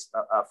the case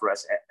for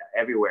us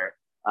everywhere.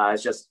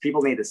 It's just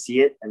people need to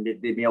see it and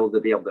they'd be able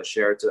to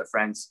share it to their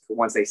friends.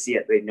 Once they see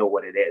it, they know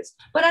what it is.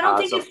 But I don't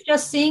think it's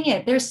just seeing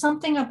it. There's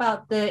something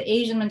about the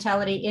Asian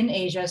mentality in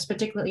Asia,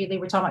 particularly they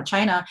were talking about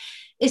China,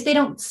 is they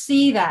don't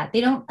see that. They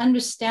don't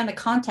understand the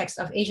context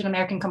of Asian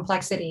American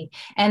complexity.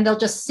 And they'll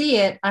just see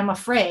it, I'm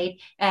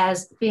afraid,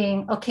 as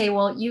being, okay,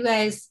 well, you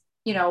guys,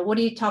 what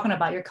are you talking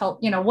about? Your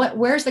cult,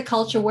 where's the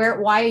culture?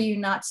 Why are you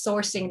not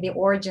sourcing the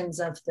origins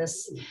of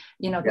this,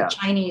 the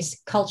Chinese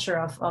culture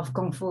of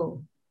Kung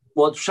Fu?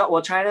 Well,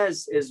 China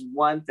is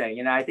one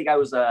thing. I think I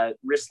was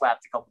wrist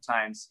slapped a couple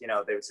times.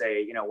 They would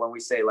say, when we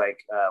say like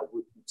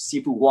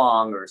Sifu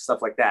Wang or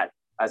stuff like that,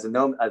 as a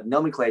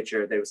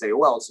nomenclature, they would say,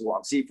 well, it's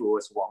Wang Sifu,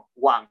 it's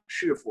Wang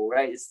Shifu,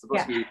 right? It's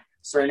supposed to be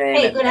surname.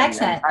 Hey, good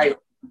accent.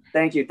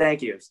 Thank you.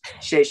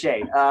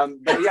 Shay.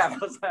 But yeah,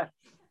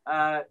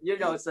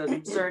 it's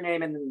a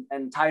surname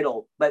and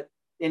title. But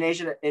in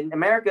Asia, in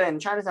America, in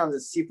Chinatown,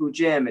 it's Sifu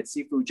Jim, it's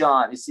Sifu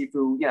John, it's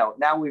Sifu,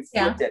 now we've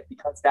flipped it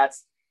because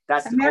that's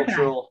That's the Americanized.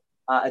 cultural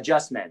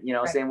adjustment, you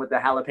know, Right. same with the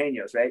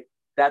jalapenos, right?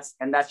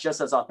 That's just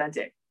as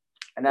authentic,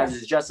 and that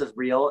is just as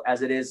real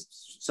as it is.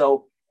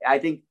 So I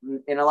think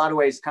in a lot of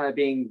ways, kind of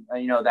being,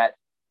 you know, that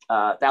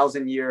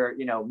 1,000-year,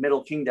 you know,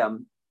 Middle Kingdom,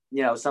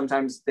 you know,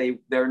 sometimes they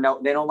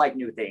don't like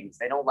new things.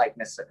 They don't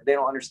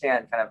understand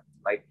kind of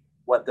like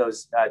what those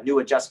new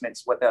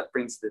adjustments, what that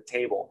brings to the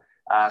table,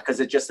 because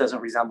it just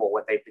doesn't resemble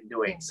what they've been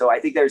doing. So I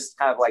think there's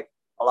kind of like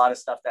a lot of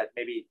stuff that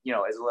maybe, you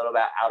know, is a little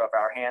bit out of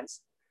our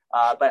hands.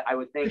 But I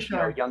would think, For sure.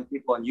 you know, young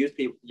people and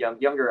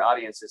younger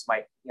audiences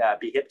might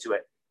be hip to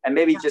it. And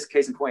maybe just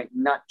case in point,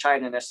 not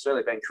China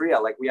necessarily, but in Korea,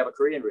 like we have a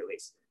Korean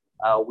release.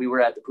 We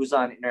were at the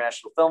Busan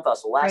International Film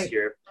Festival last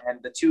year, and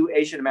the two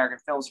Asian American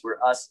films were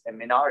Us and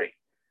Minari.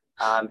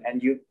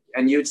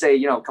 And you'd say,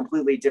 you know,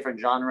 completely different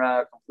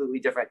genre, completely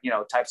different, you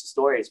know, types of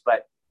stories. But,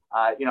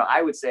 you know,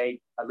 I would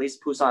say at least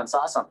Busan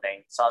saw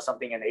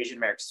something in the Asian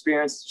American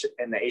experience,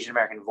 in the Asian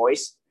American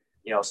voice,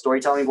 you know,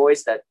 storytelling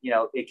voice that, you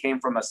know, it came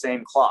from a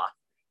same cloth,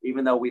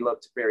 even though we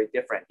looked very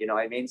different, you know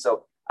what I mean?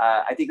 So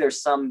I think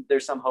there's some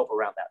hope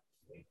around that.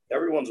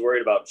 Everyone's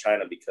worried about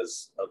China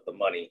because of the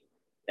money.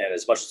 And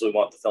as much as we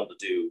want the film to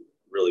do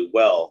really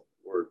well,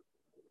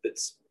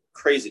 it's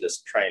crazy to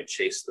try and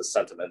chase the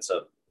sentiments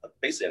of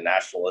basically a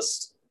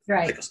nationalist,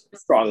 Right. like a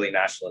strongly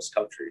nationalist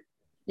country.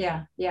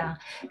 Yeah.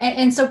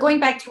 And so going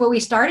back to what we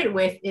started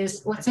with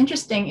is what's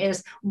interesting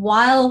is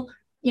while,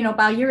 you know,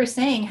 Bao, you were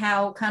saying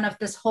how kind of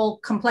this whole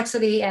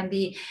complexity and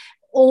the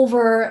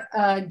over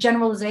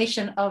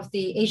generalization of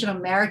the Asian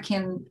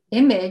American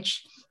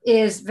image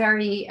is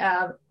very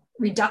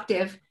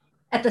reductive.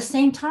 At the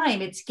same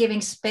time, it's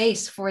giving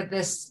space for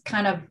this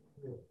kind of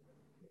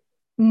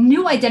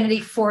new identity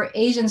for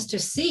Asians to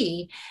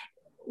see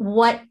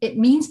what it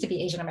means to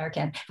be Asian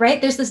American,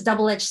 right? There's this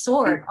double-edged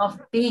sword of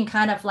being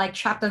kind of like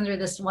trapped under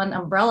this one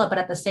umbrella, but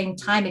at the same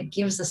time, it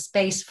gives a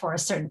space for a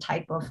certain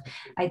type of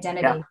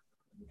identity. Yeah.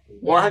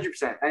 Well,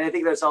 100%. And I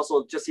think that's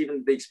also just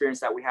even the experience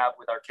that we have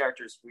with our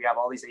characters. We have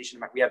all these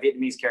we have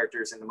Vietnamese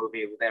characters in the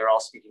movie. They're all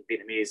speaking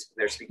Vietnamese.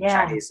 They're speaking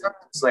Chinese.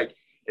 It's like,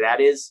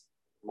 that is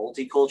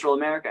multicultural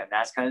America. And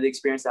that's kind of the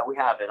experience that we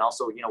have. And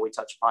also, you know, we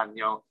touch upon,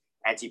 you know,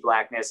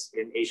 anti-Blackness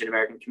in Asian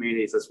American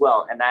communities as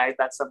well. And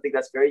that's something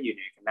that's very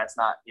unique. And that's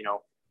not, you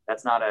know,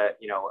 a,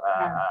 you know,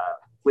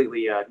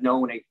 completely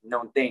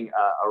known thing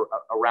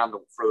around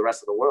for the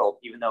rest of the world,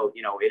 even though,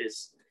 you know, it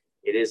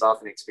is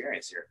often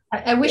experienced here.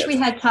 I wish we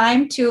had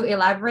time to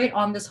elaborate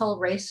on this whole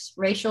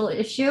racial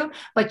issue,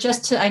 but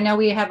I know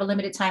we have a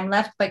limited time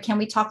left, but can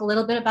we talk a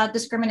little bit about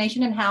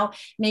discrimination and how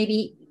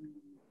maybe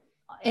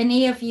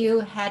any of you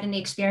had any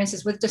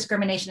experiences with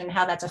discrimination and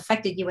how that's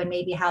affected you, and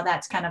maybe how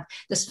that's kind of,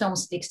 this film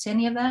speaks to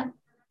any of that?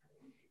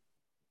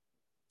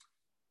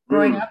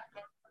 Growing up,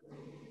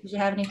 did you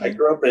have anything? I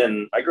grew up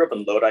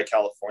in Lodi,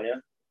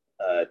 California.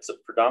 It's a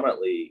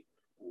predominantly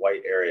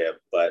white area,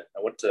 but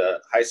I went to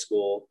high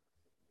school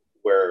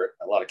where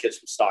a lot of kids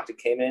from Stockton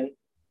came in,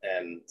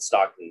 and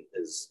Stockton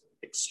is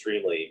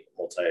extremely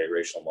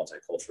multiracial,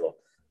 multicultural.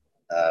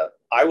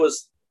 It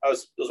was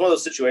one of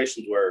those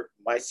situations where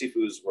my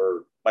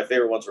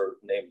favorite ones were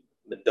named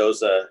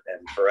Mendoza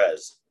and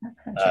Perez.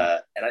 And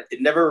I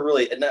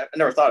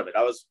never thought of it.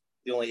 I was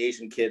the only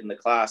Asian kid in the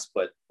class,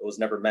 but it was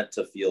never meant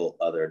to feel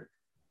othered.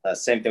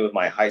 Same thing with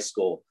my high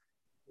school.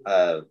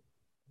 It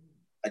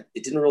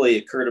didn't really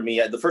occur to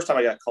me. The first time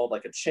I got called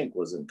like a chink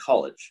was in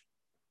college,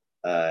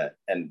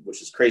 and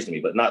which is crazy to me,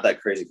 but not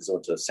that crazy because I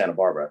went to Santa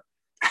Barbara.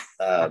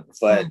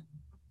 But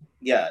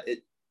yeah,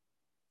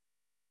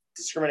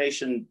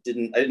 discrimination I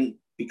didn't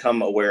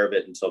become aware of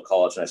it until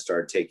college, and I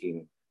started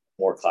taking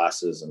more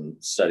classes and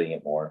studying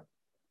it more.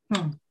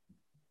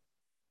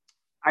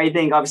 I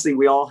think obviously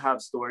we all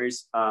have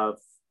stories of,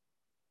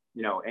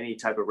 you know, any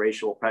type of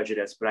racial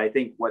prejudice, but I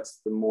think what's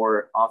the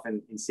more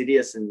often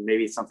insidious and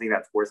maybe something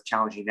that's worth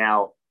challenging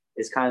now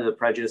is kind of the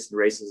prejudice and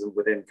racism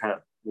within kind of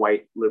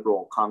white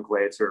liberal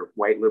conclaves or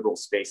white liberal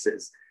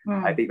spaces.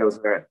 I think those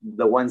are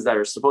the ones that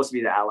are supposed to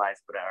be the allies,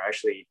 but are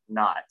actually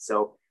not.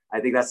 So I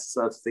think that's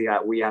something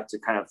that we have to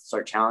kind of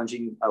start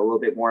challenging a little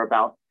bit more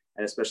about,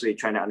 and especially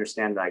trying to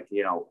understand, like,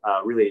 you know,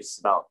 really it's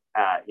about,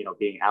 you know,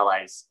 being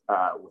allies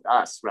with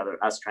us,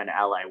 rather us trying to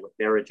ally with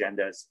their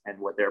agendas and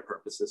what their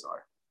purposes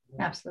are.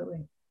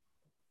 Absolutely.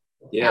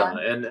 Yeah.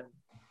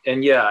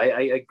 And yeah,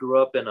 I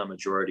grew up in a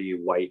majority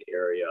white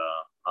area.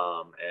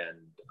 And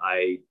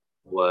I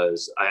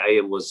was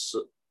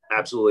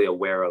absolutely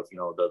aware of, you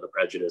know, the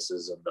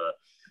prejudices and the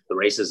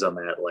racism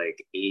at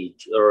like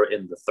age or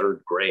in the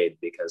third grade,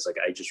 because like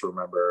I just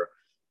remember,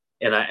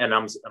 and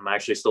I'm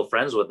actually still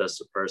friends with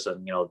this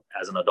person, you know,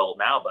 as an adult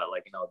now, but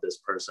like, you know, this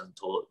person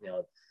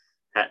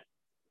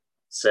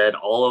said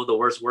all of the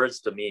worst words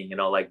to me, you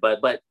know, like,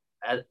 but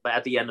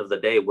at the end of the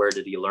day, where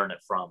did he learn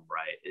it from?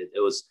 Right.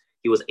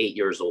 He was 8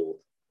 years old,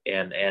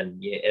 and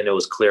it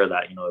was clear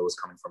that, you know, it was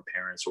coming from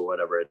parents or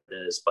whatever it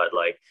is. But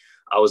like,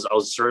 I was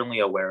certainly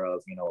aware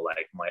of, you know,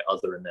 like my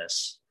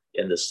otherness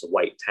in this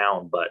white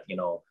town, but, you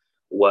know,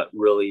 what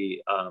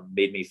really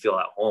made me feel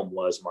at home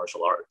was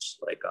martial arts.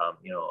 Like,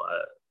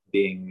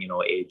 being, you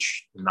know,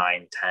 age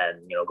 9,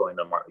 10, you know, going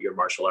to your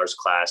martial arts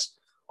class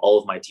all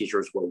of my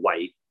teachers were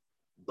white.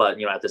 But,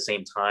 you know, at the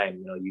same time,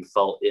 you know, you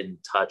felt in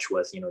touch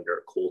with, you know,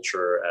 your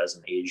culture as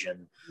an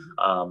Asian.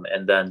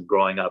 And then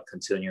growing up,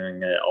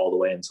 continuing it all the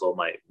way until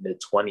my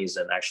mid-20s.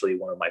 And actually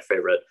one of my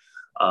favorite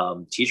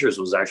teachers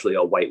was actually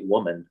a white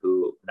woman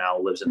who now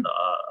lives in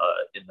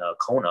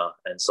Kona.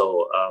 And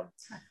so,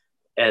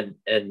 and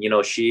you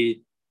know,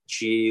 she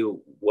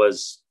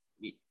was,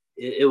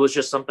 it was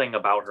just something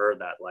about her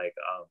that like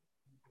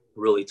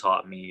really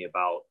taught me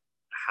about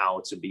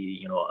how to be,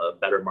 you know, a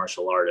better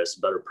martial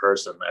artist, better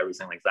person,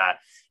 everything like that.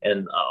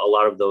 And a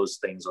lot of those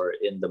things are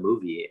in the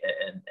movie.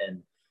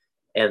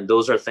 And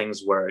those are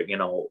things where, you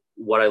know,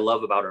 what I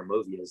love about our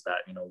movie is that,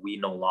 you know, we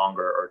no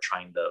longer are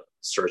trying to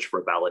search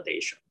for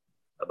validation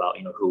about,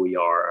 you know, who we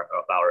are,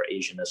 about our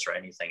Asianness or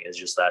anything. It's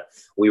just that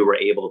we were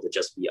able to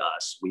just be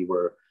us. We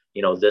were,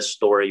 you know, this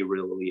story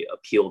really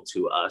appealed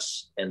to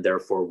us, and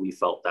therefore we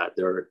felt that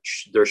there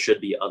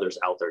should be others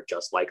out there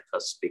just like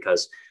us,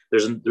 because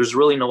there's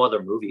really no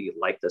other movie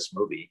like this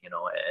movie, you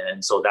know.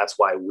 And so that's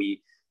why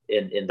we,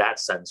 in that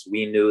sense,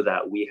 we knew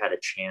that we had a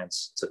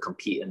chance to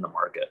compete in the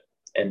market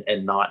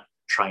and not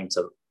trying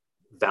to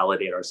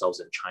validate ourselves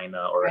in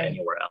China or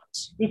anywhere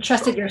else. You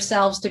trusted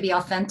yourselves to be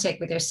authentic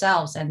with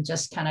yourselves and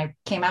just kind of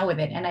came out with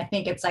it. And I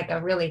think it's like a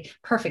really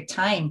perfect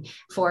time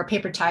for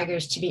Paper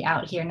Tigers to be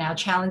out here now,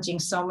 challenging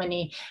so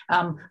many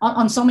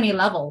on so many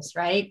levels,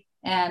 right?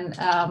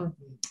 And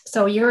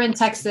so you're in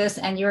Texas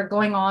and you're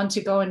going on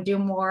to go and do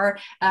more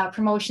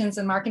promotions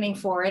and marketing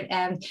for it.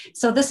 And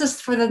so this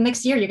is for the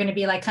next year, you're going to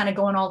be like kind of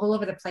going all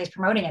over the place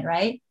promoting it,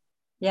 right?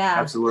 Yeah,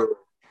 absolutely.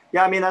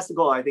 Yeah, I mean, that's the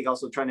goal. I think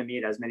also trying to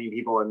meet as many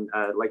people. And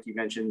like you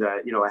mentioned,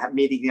 you know,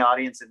 meeting the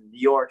audience in New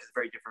York is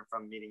very different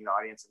from meeting the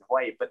audience in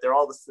Hawaii, but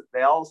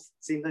they all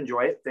seem to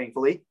enjoy it,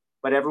 thankfully.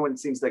 But everyone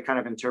seems to kind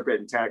of interpret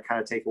and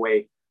kind of take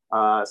away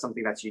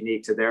something that's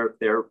unique to their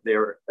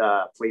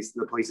place,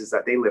 the places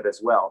that they live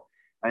as well.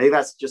 I think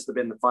that's just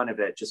been the fun of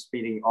it, just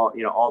meeting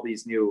all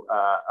these new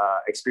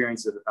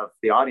experiences of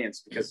the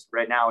audience, because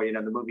right now, you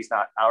know, the movie's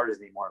not ours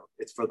anymore.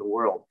 It's for the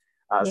world.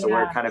 So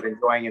we're kind of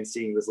enjoying and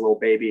seeing this little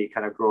baby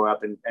kind of grow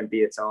up and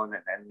be its own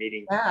and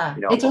meeting. Yeah,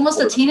 you know, it's almost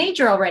a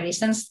teenager already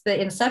since the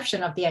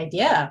inception of the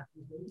idea.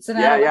 It's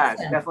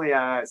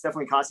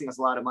definitely costing us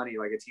a lot of money,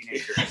 like a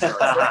teenager. So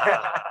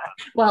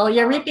well,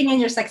 you're reaping in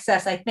your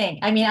success, I think.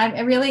 I mean,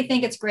 I really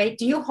think it's great.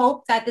 Do you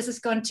hope that this is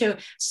going to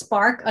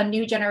spark a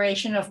new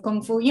generation of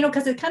Kung Fu? You know,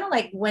 because it kind of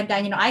like went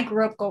down, you know, I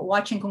grew up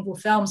watching Kung Fu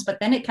films, but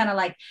then it kind of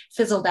like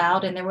fizzled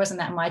out and there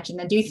wasn't that much. And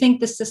then do you think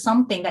this is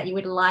something that you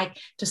would like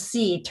to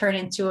see turn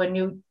into a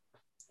new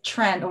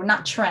trend, or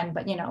not trend,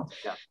 but, you know,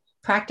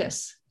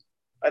 practice?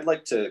 I'd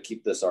like to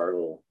keep this our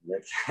little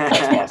niche.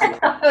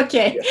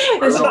 Okay.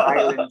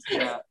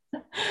 Yeah.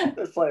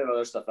 There's plenty of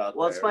other stuff out there.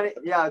 Well, it's funny.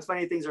 Yeah, it's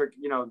funny. Things are,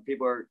 you know,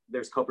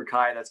 there's Cobra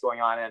Kai that's going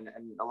on, and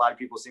a lot of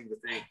people seem to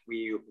think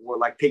we were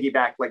like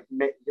piggyback,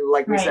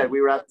 like we said,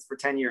 we were at this for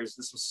 10 years.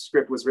 This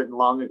script was written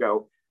long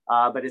ago.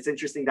 But it's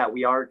interesting that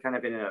we are kind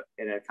of in a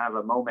kind of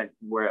a moment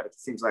where it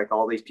seems like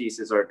all these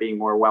pieces are being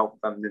more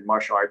welcomed in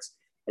martial arts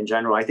in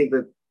general. I think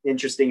the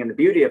interesting and the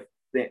beauty of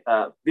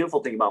the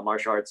beautiful thing about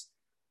martial arts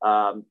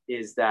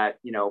is that,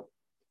 you know,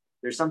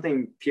 there's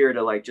something pure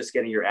to like just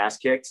getting your ass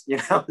kicked. You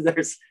know,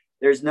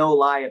 there's no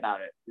lie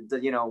about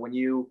it. You know, when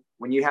you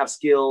have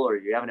skill or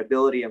you have an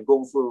ability in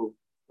Kung Fu,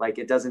 like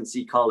it doesn't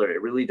see color.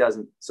 It really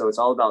doesn't. So it's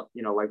all about,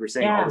 you know, like we're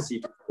saying, all the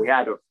people we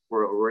had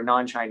were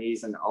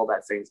non-Chinese and all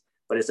that things,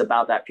 but it's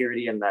about that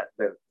purity and that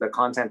the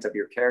content of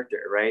your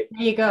character, right?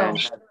 There you go.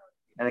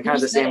 And kind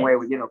of the same way,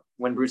 you know,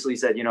 when Bruce Lee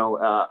said, you know,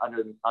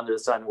 under the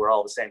sun, we're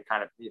all the same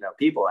kind of, you know,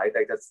 people. I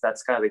think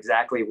that's kind of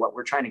exactly what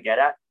we're trying to get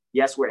at.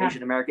 Yes, we're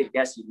Asian American.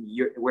 Yes,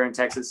 we're in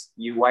Texas.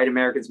 You white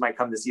Americans might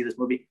come to see this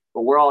movie,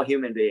 but we're all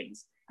human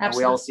beings.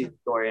 Absolutely. And we all see the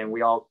story, and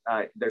we all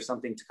there's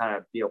something to kind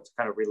of be able to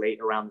kind of relate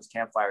around this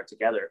campfire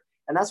together.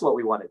 And that's what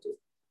we want to do.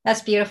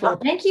 That's beautiful.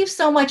 Thank you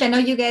so much. I know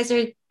you guys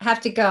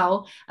have to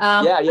go.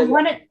 I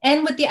want to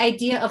end with the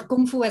idea of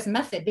Kung Fu as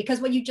method,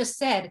 because what you just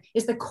said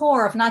is the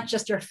core of not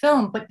just your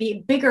film, but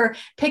the bigger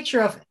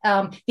picture of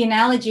the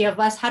analogy of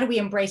us. How do we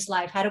embrace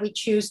life? How do we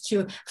choose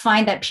to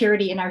find that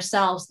purity in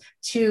ourselves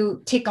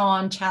to take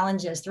on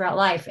challenges throughout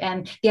life?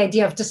 And the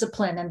idea of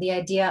discipline and the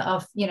idea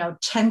of, you know,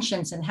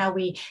 tensions and how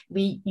we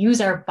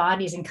use our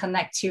bodies and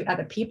connect to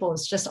other people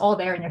is just all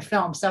there in your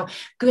film. So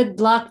good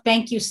luck.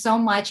 Thank you so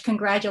much.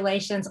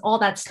 Congratulations. All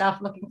that stuff.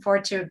 Looking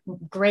forward to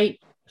great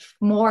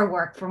more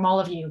work from all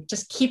of you.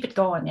 Just keep it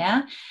going.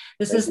 Yeah.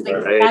 This is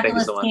the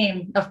fabulous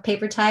team of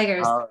Paper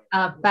Tigers.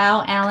 Bao,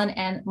 Alan,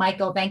 and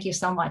Michael. Thank you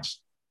so much.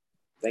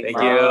 Thank you.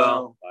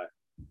 Bye.